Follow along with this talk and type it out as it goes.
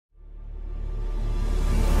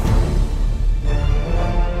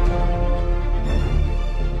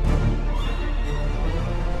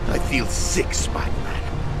sick, Spider-Man.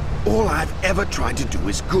 All I've ever tried to do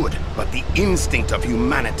is good, but the instinct of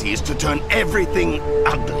humanity is to turn everything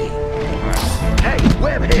ugly. Hey,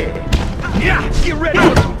 webhead! Yeah, get ready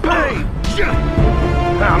for some pain!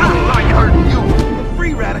 I don't like hurting you. The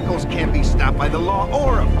free radicals can't be stopped by the law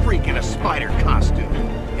or a freak in a spider costume.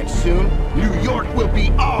 And soon, New York will be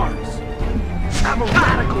ours. I'm a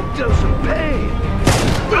radical dose of pain.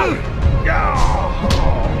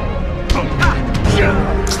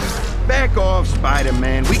 Back off,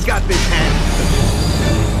 Spider-Man. We got this handled.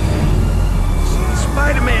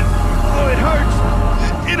 Spider-Man! Oh, it hurts!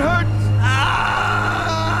 It hurts!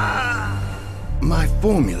 My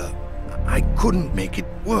formula. I couldn't make it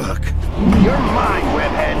work. You're mine,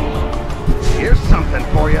 webhead. Here's something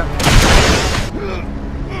for you.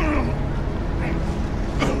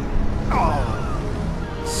 Oh,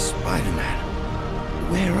 Spider-Man,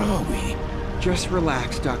 where are we? Just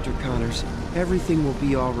relax, Dr. Connors. Everything will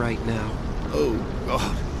be all right now. Oh,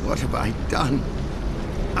 God, what have I done?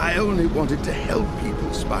 I only wanted to help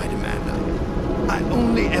people, Spider-Man. I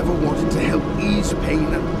only ever wanted to help ease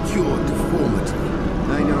pain and cure deformity.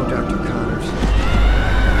 I know, Dr.